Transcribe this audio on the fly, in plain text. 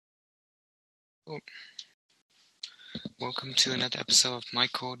Well, welcome to another episode of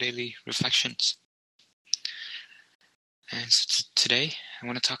Michael Daily Reflections. And so today I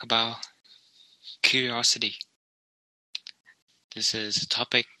want to talk about curiosity. This is a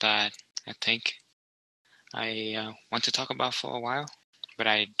topic that I think I want to talk about for a while, but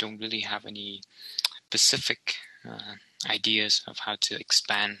I don't really have any specific ideas of how to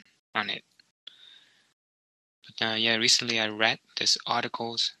expand on it. But recently I read this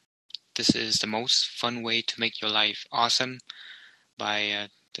articles. This is the most fun way to make your life awesome by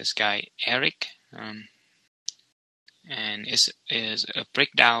this guy Eric. And is a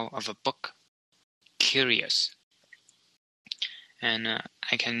breakdown of a book, Curious. And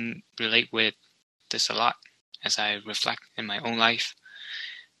I can relate with this a lot as I reflect in my own life.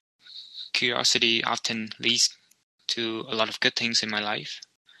 Curiosity often leads to a lot of good things in my life,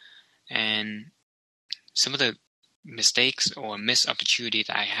 and some of the mistakes or missed opportunities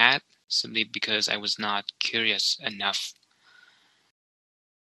I had simply because I was not curious enough.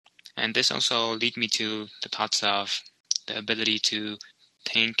 And this also lead me to the thoughts of the ability to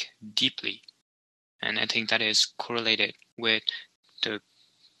think deeply. And I think that is correlated with the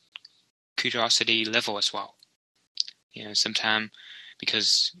curiosity level as well. Sometimes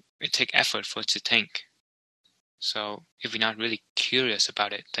because it takes effort for it to think. So if we're not really curious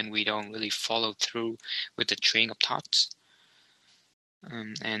about it, then we don't really follow through with the train of thoughts.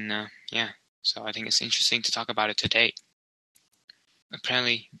 So I think it's interesting to talk about it today.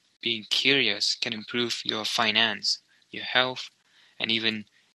 Apparently, being curious can improve your finance, your health, and even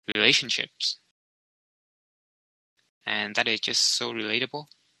relationships. And that is just so relatable.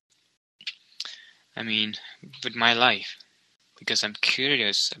 I mean, with my life, because I'm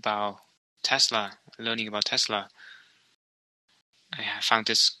curious about Tesla, learning about Tesla, I have found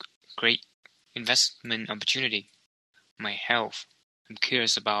this great investment opportunity. My health, I'm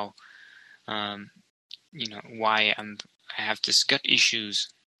curious about, why I have this gut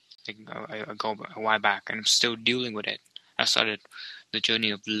issues. Like I go a while back, and I'm still dealing with it. I started the journey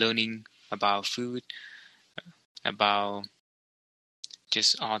of learning about food, about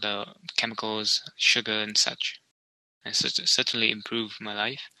just all the chemicals, sugar, and such. And certainly improved my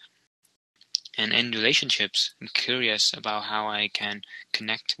life. And in relationships, I'm curious about how I can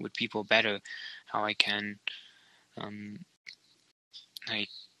connect with people better, how I can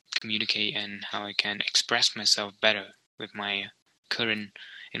communicate, and how I can express myself better with my current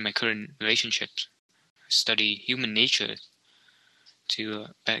relationships. Study human nature to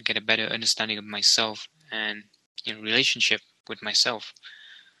get a better understanding of myself and relationship with myself,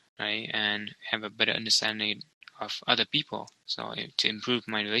 right? And have a better understanding of other people, so to improve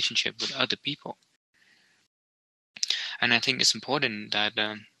my relationship with other people. And I think it's important that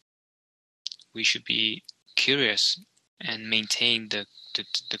we should be curious and maintain the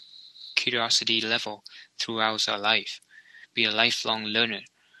curiosity level throughout our life. Be a lifelong learner.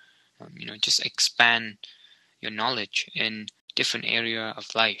 Just expand your knowledge in different area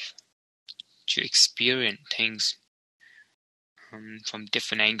of life to experience things from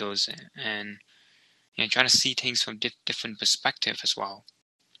different angles, and try to see things from different perspective as well,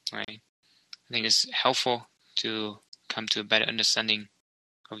 right? I think it's helpful to come to a better understanding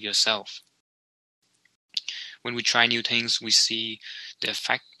of yourself. When we try new things, we see the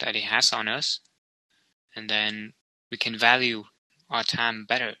effect that it has on us, and then we can value our time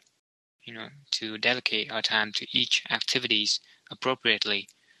better, to dedicate our time to each activities appropriately.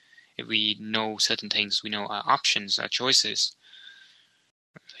 If we know certain things, we know our options, our choices.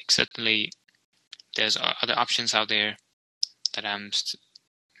 Like certainly, there's other options out there that I'm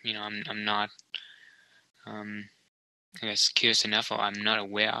not, I guess, curious enough, or I'm not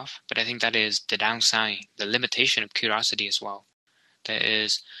aware of. But I think that is the downside, the limitation of curiosity as well. There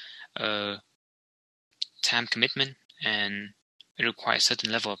is a time commitment, and it requires a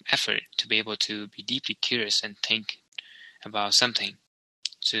certain level of effort to be able to be deeply curious and think about something,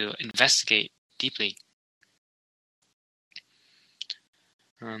 to investigate deeply.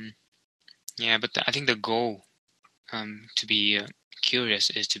 But I think the goal to be curious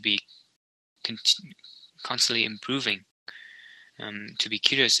is to be constantly improving, to be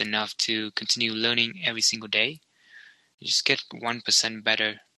curious enough to continue learning every single day. You just get 1%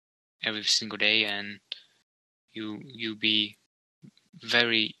 better every single day, and you be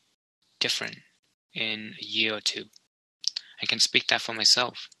very different in a year or two. I can speak that for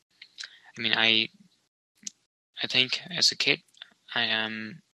myself. I mean, I think as a kid, I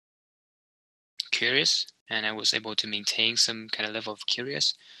am curious, and I was able to maintain some kind of level of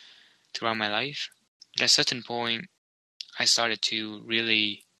curious throughout my life. At a certain point, I started to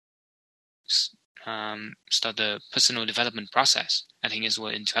really start the personal development process. I think it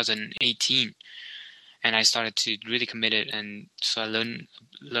was in 2018, and I started to really commit it, and so I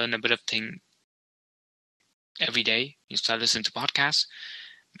learn a bit of thing every day. You start listening to podcasts.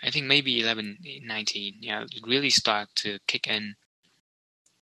 I think maybe 11, 19. Yeah, really start to kick in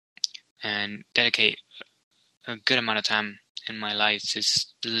and dedicate a good amount of time in my life to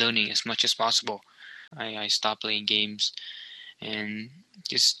learning as much as possible. I stopped playing games and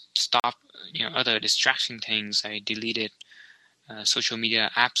just stop other distraction things. I deleted social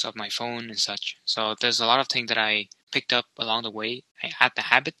media apps of my phone and such. So there's a lot of things that I picked up along the way. I had the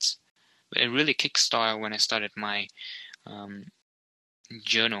habits, but it really kickstarted when I started my um,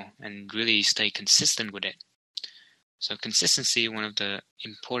 journal and really stay consistent with it. So consistency, one of the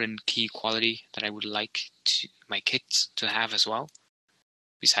important key quality that I would like my kids to have as well,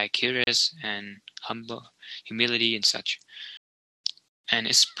 besides curious and humble, humility and such. And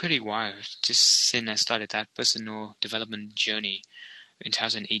it's pretty wild just since I started that personal development journey in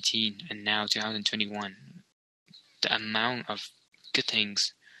 2018 and now 2021. The amount of good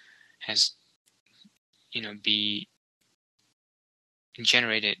things has, be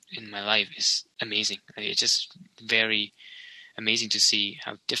generated in my life is amazing. It's just very amazing to see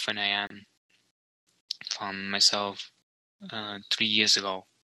how different I am from myself 3 years ago.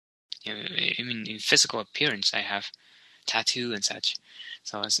 I mean, in physical appearance, I have tattoo and such.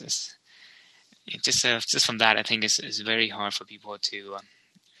 So it just from that, I think it's very hard for people to.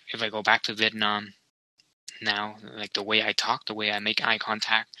 If I go back to Vietnam now, like the way I talk, the way I make eye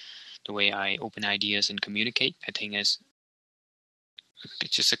contact, the way I open ideas and communicate, I think it's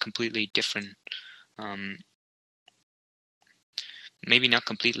just a completely different. Maybe not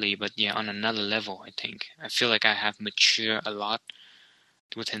completely, but yeah, on another level. I think I feel like I have matured a lot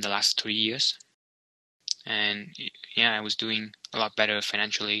within the last 3 years. And yeah, I was doing a lot better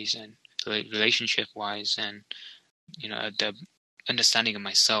financially and relationship wise, and the understanding of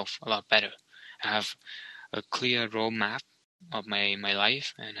myself a lot better. I have a clear roadmap of my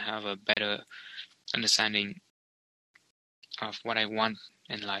life and have a better understanding of what I want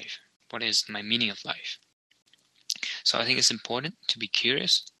in life, what is my meaning of life. So I think it's important to be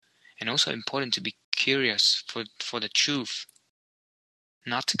curious, and also important to be curious for the truth,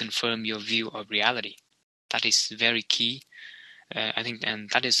 not to confirm your view of reality. That is very key. I think, and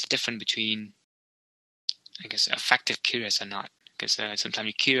that is different between, I guess, effective curious or not. Because sometimes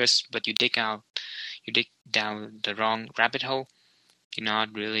you're curious, but you dig down the wrong rabbit hole. You're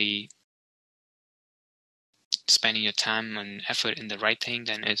not really spending your time and effort in the right thing.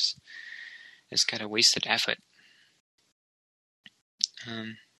 Then it's kind of wasted effort.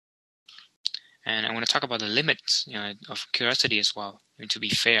 And I want to talk about the limits, of curiosity as well. And to be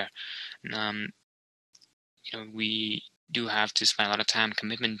fair, we do have to spend a lot of time,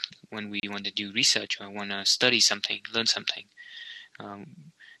 commitment when we want to do research or want to study something, learn something.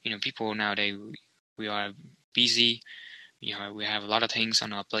 People nowadays, we are busy. We have a lot of things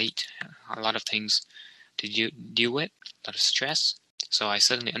on our plate, a lot of things to deal with, a lot of stress. So I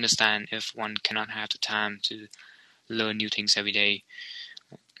certainly understand if one cannot have the time to learn new things every day.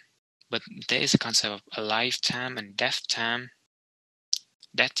 But there is a concept of a lifetime and death time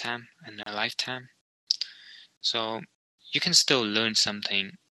and a lifetime. So you can still learn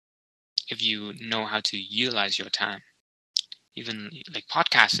something if you know how to utilize your time. Even like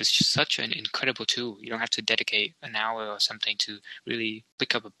podcasts is just such an incredible tool. You don't have to dedicate an hour or something to really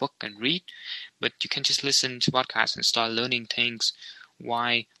pick up a book and read, but you can just listen to podcasts and start learning things.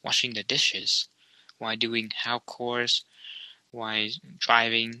 Why washing the dishes, why doing house chores, why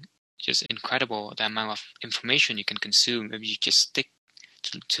driving. Just incredible the amount of information you can consume if you just stick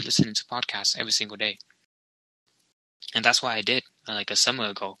to listening to podcasts every single day. And that's what I did like a summer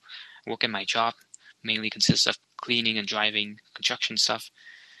ago. Work in my job mainly consists of cleaning and driving, construction stuff.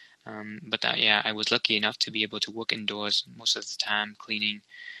 But I was lucky enough to be able to work indoors most of the time, cleaning.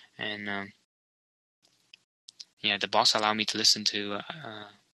 And the boss allowed me to listen to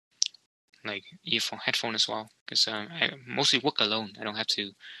like headphone as well, because I mostly work alone. I don't have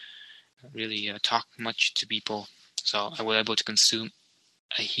to really talk much to people, so I was able to consume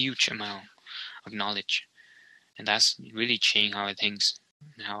a huge amount of knowledge, and that's really changed how I think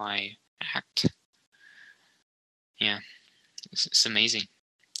and how I act. Yeah, it's amazing,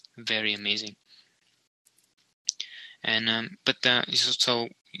 very amazing. And so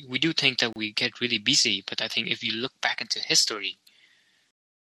we do think that we get really busy, but I think if you look back into history,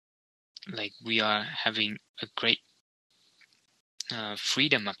 like we are having a great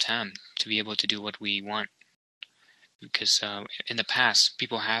freedom of time to be able to do what we want. Because in the past,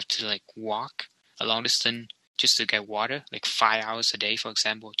 people have to like walk a long distance just to get water, like 5 hours a day, for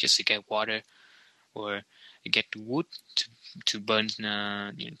example, just to get water or get wood to burn,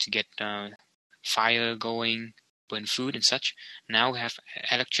 to get fire going, burn food and such. Now we have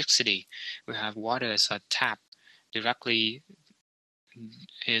electricity. We have water as a tap directly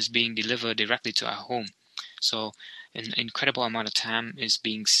is being delivered directly to our home. So an incredible amount of time is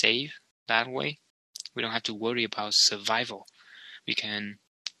being saved that way. We don't have to worry about survival. We can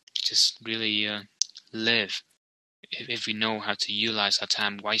just really live if we know how to utilize our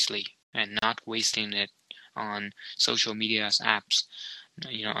time wisely and not wasting it on social media apps,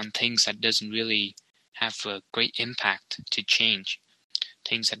 on things that doesn't really have a great impact to change,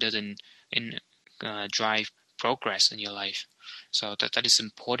 things that doesn't drive progress in your life. So that is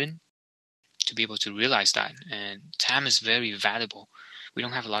important to be able to realize that. And time is very valuable. We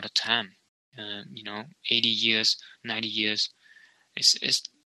don't have a lot of time. 80 years, 90 years,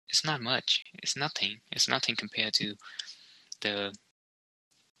 it's not much. It's nothing. It's nothing compared to the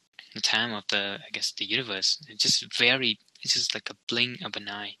time of the universe. It's just like a blink of an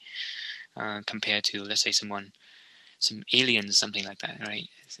eye compared to, let's say, some aliens, something like that, right?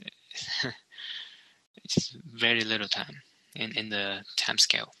 It's just very little time in the time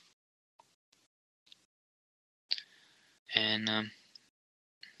scale. And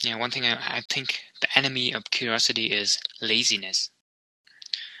one thing I think the enemy of curiosity is laziness.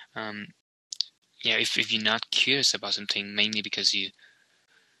 If you're not curious about something, mainly because you're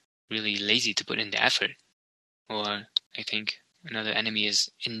really lazy to put in the effort, or I think another enemy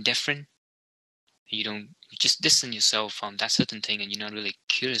is indifferent. You just distance yourself from that certain thing, and you're not really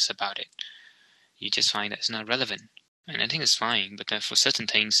curious about it. You just find that it's not relevant, and I think it's fine. But for certain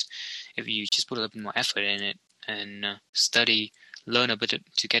things, if you just put a little bit more effort in it and study, learn a bit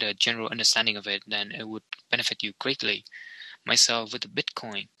to get a general understanding of it, then it would benefit you greatly. Myself with the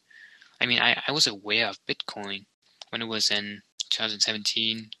Bitcoin, I mean, I was aware of Bitcoin when it was in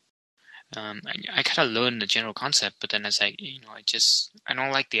 2017. I kind of learned the general concept, but then as I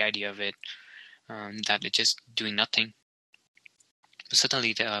don't like the idea of it, that it's just doing nothing. But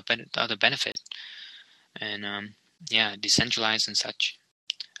certainly there are other benefits, and decentralized and such.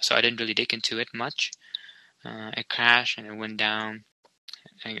 So I didn't really dig into it much. It crashed and it went down.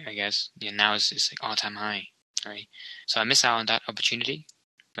 I guess now it's like all-time high, right? So I missed out on that opportunity.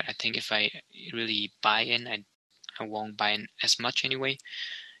 But I think if I really buy in, I won't buy in as much anyway.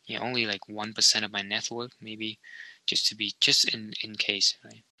 Only like 1% of my net worth, maybe, just in case,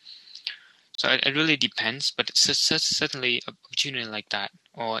 right? So it really depends, but it's certainly an opportunity like that.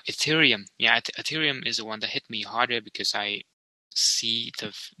 Or Ethereum. Yeah, Ethereum is the one that hit me harder because I see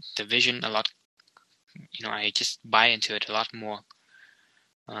the vision a lot. I just buy into it a lot more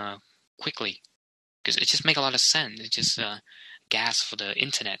quickly because it just makes a lot of sense. It's just gas for the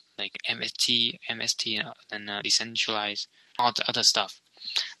internet, like MST, and decentralized, all the other stuff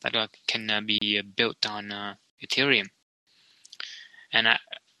that can be built on Ethereum. And I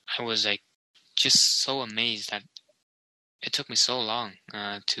was like just so amazed that it took me so long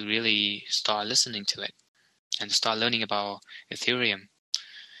to really start listening to it and start learning about Ethereum.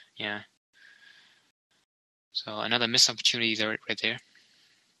 Yeah. So another missed opportunity there, right there.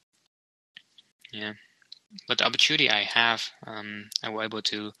 Yeah. But the opportunity I have, I was able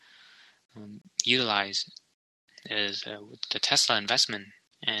to utilize is the Tesla investment,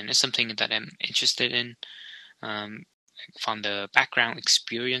 and it's something that I'm interested in. From the background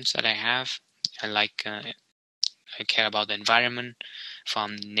experience that I have, I care about the environment,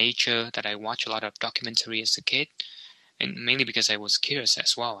 from nature, that I watch a lot of documentary as a kid, and mainly because I was curious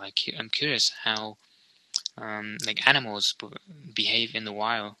as well. I'm curious how animals behave in the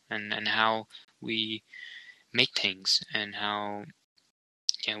wild, and how we make things, and how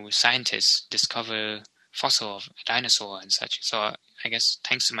scientists discover fossil of a dinosaur and such. So I guess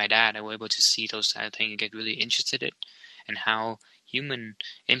thanks to my dad, I was able to see those kind of things and get really interested in and how human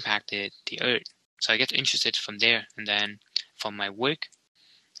impacted the earth. So I get interested from there, and then from my work,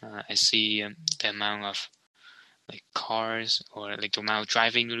 I see the amount of cars, or the amount of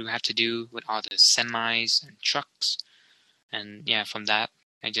driving we have to do with all the semis and trucks, and from that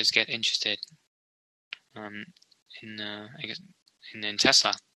I just get interested in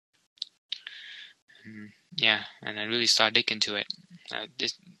Tesla. And I really started digging into it,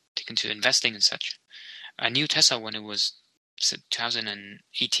 dig into investing and such. I knew Tesla when it was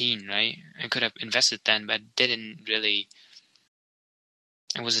 2018, right? I could have invested then, but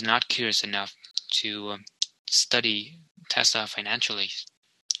I was not curious enough to study Tesla financially.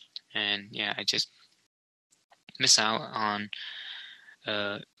 And I just missed out on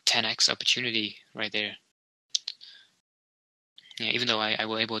a 10x opportunity right there. Even though I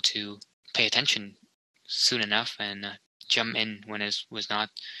was able to pay attention soon enough and jump in when it was not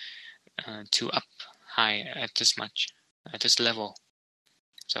too up high at this level.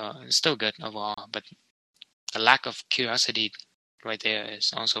 So it's still good overall, but the lack of curiosity right there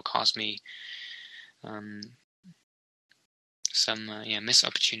is also caused me some missed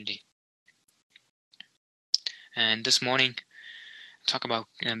opportunity. And this morning, talk about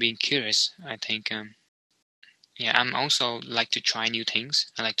being curious. I think I'm also like to try new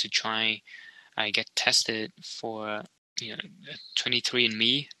things. I get tested for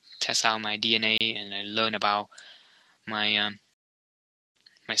 23andMe, test out my DNA, and I learn about my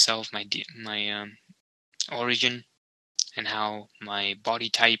myself, my origin, and how my body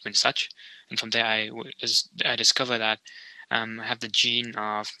type and such. And from there, I discover that I have the gene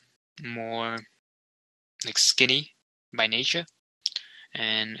of more like skinny by nature,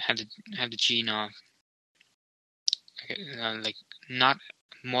 and have the gene of like not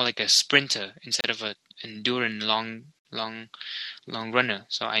more like a sprinter instead of a enduring long runner.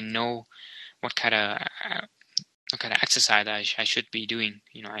 So I know what kind of exercise I should be doing.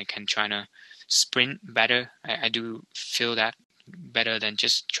 I can try to sprint better. I do feel that better than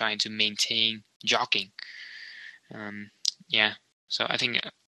just trying to maintain jogging. So I think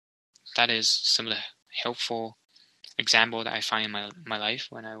that is some of the helpful example that I find in my life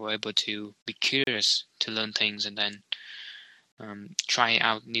when I were able to be curious to learn things and then try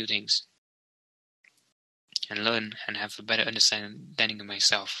out new things and learn and have a better understanding of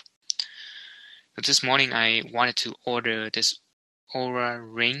myself. But this morning I wanted to order this Oura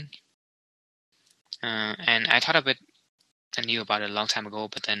ring, and I thought of it. I knew about it a long time ago,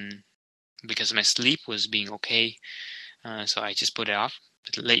 but then because my sleep was being okay, so I just put it off.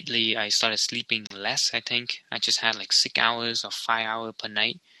 But lately I started sleeping less. I think I just had like 6 hours or 5 hours per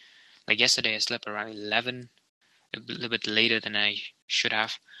night. Like yesterday I slept around 11, a little bit later than I should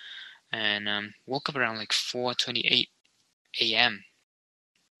have, and woke up around like 4:28 a.m.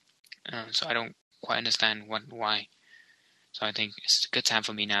 So I don't quite understand why. So I think it's a good time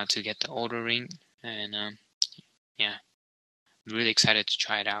for me now to get the Oura ring, and really excited to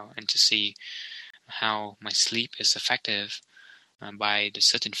try it out and to see how my sleep is effective by the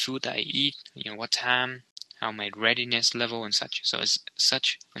certain food that I eat, what time, how my readiness level and such. So it's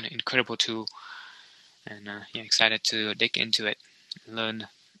such an incredible tool, and excited to dig into it, learn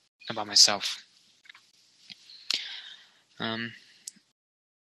about myself.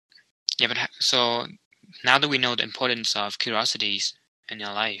 So now that we know the importance of curiosities in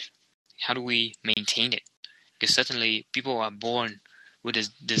our life, how do we maintain it? Because certainly people are born with a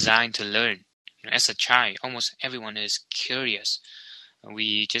design to learn. As a child, almost everyone is curious.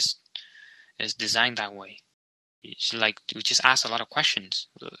 We just is designed that way. It's like we just ask a lot of questions.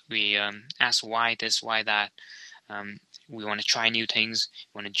 We ask why this, why that. We want to try new things.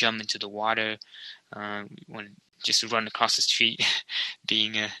 We want to jump into the water. We want to just run across the street,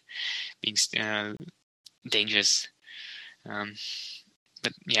 being dangerous.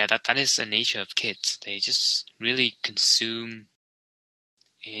 But yeah, that is the nature of kids. They just really consume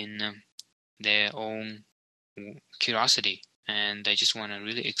in their own curiosity, and they just want to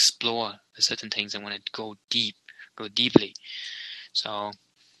really explore certain things and want to go deeply. So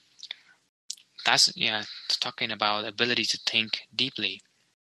that's talking about ability to think deeply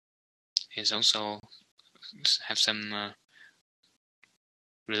is also have some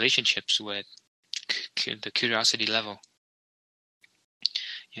relationships with the curiosity level.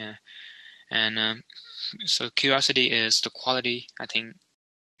 And so curiosity is the quality I think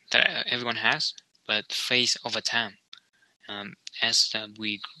that everyone has, but fades over time. As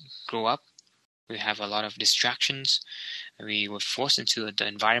we grow up, we have a lot of distractions. We were forced into the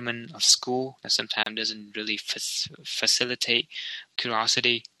environment of school that sometimes doesn't really facilitate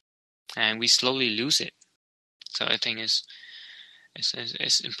curiosity, and we slowly lose it. So I think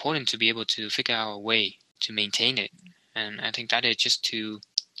it's important to be able to figure out a way to maintain it, and I think that is just to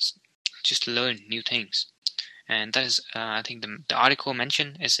learn new things. And that is, I think the article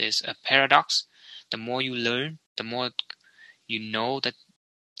mentioned is a paradox. The more you learn, the more you know that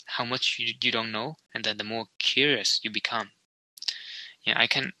how much you don't know, and then the more curious you become. I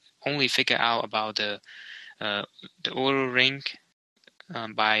can only figure out about the Oura ring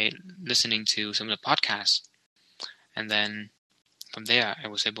by listening to some of the podcasts, and then from there I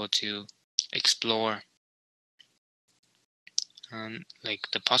was able to explore like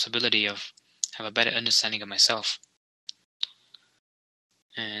the possibility of have a better understanding of myself,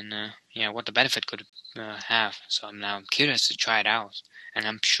 and what the benefit could have. So I'm now curious to try it out, and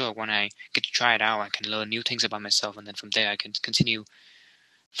I'm sure when I get to try it out I can learn new things about myself, and then from there I can continue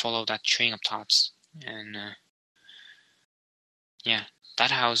follow that train of thoughts. And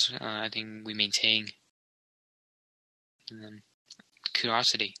that house I think we maintain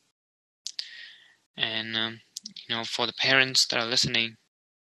curiosity. And for the parents that are listening,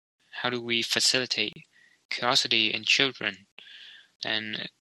 how do we facilitate curiosity in children? And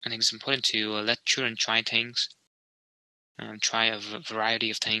I think it's important to let children try things, try a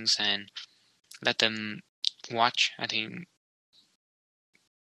variety of things, and let them watch, I think,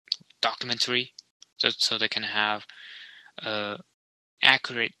 documentary, so they can have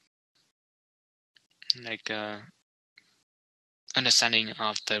accurate understanding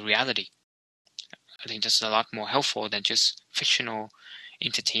of the reality. I think that's a lot more helpful than just fictional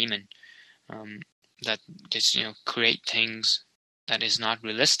entertainment that just create things that is not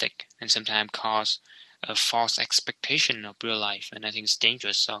realistic and sometimes cause a false expectation of real life, and I think it's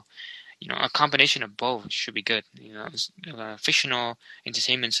dangerous. So a combination of both should be good. Fictional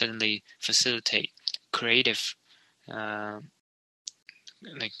entertainment certainly facilitate creative, like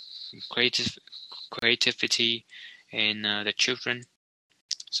creativity in the children.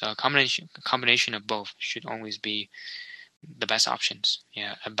 So a combination of both should always be the best options.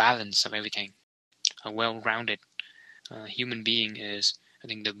 Yeah, a balance of everything. A well-rounded human being is, I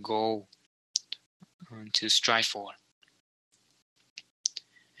think, the goal to strive for.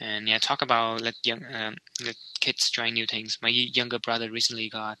 And yeah, talk about let kids try new things. My younger brother recently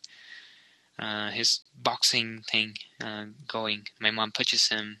got his boxing thing going. My mom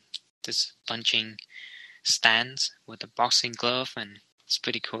purchased him this punching stands with a boxing glove, and it's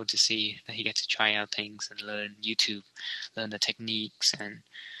pretty cool to see that he gets to try out things and learn the techniques. And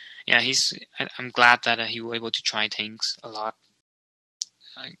yeah, I'm glad that he was able to try things a lot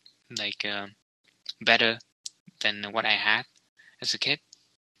like better than what I had as a kid.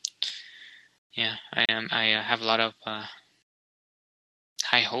 Yeah, I have a lot of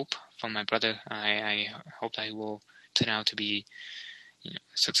high hope for my brother. I hope that he will turn out to be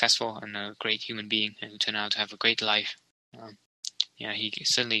successful and a great human being and turn out to have a great life. Yeah, he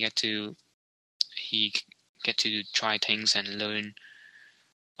certainly get to try things and learn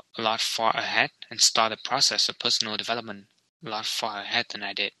a lot far ahead and start a process of personal development a lot far ahead than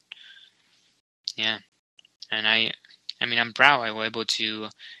I did. Yeah, and I'm proud I was able to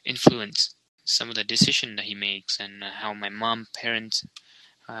influence some of the decision that he makes and how my mom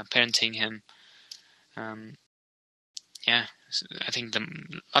parenting him. Yeah, I think a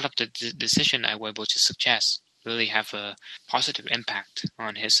lot of the decision I was able to suggest really have a positive impact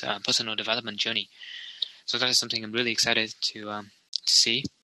on his personal development journey. So that is something I'm really excited to see.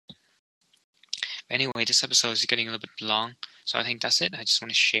 Anyway, this episode is getting a little bit long, so I think that's it. I just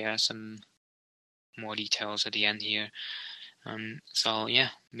want to share some more details at the end here. So yeah,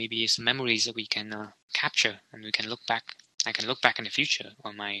 maybe some memories that we can capture and we can look back. I can look back in the future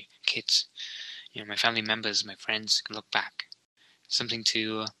on my kids, my family members, my friends can look back. Something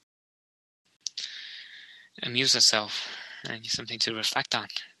to amuse ourselves and something to reflect on.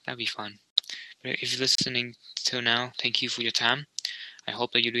 That'd be fun. But if you're listening till now, thank you for your time. I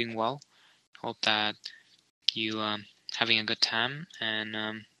hope that you're doing well. Hope that you having a good time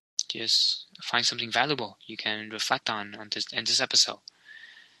and just find something valuable you can reflect on this episode.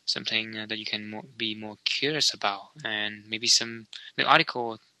 Something that you can be more curious about, and maybe the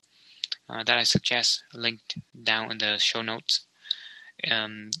article that I suggest linked down in the show notes.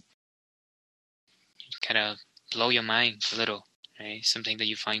 Kind of blow your mind a little, right? Something that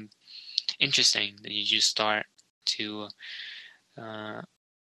you find interesting that you just start to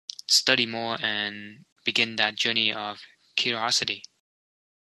study more and begin that journey of curiosity.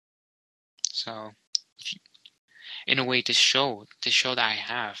 So, in a way, this show that I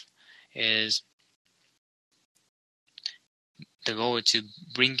have is the goal to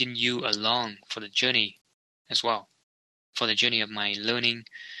bringing you along for the journey as well, for the journey of my learning,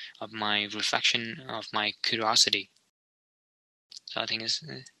 of my reflection, of my curiosity. So I think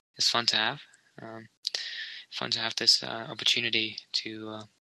it's fun to have. Fun to have this opportunity to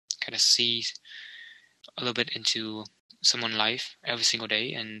kind of see a little bit into someone's life every single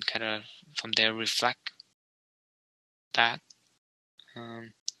day and kind of from there reflect that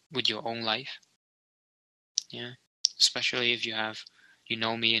with your own life. Yeah, especially if you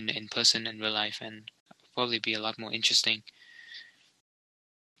know me in person in real life, and it'll probably be a lot more interesting.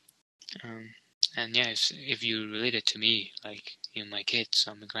 And yeah, if you related to me, like my kids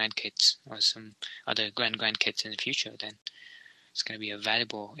or my grandkids or some other grandkids in the future, then it's going to be a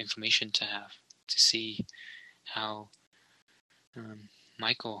valuable information to have to see how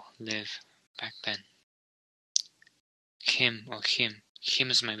Michael lived back then. Kim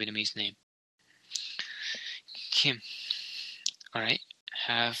is my Vietnamese name. Kim. All right.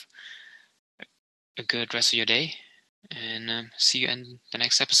 Have a good rest of your day, and see you in the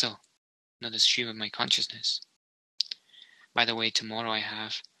next episode. Another stream of my consciousness. By the way, tomorrow I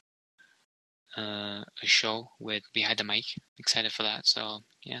have a show with Behind the Mic. Excited for that. So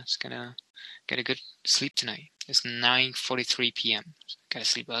yeah, it's gonna get a good sleep tonight. It's 9:43 p.m. So gotta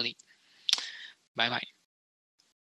sleep early. Bye bye.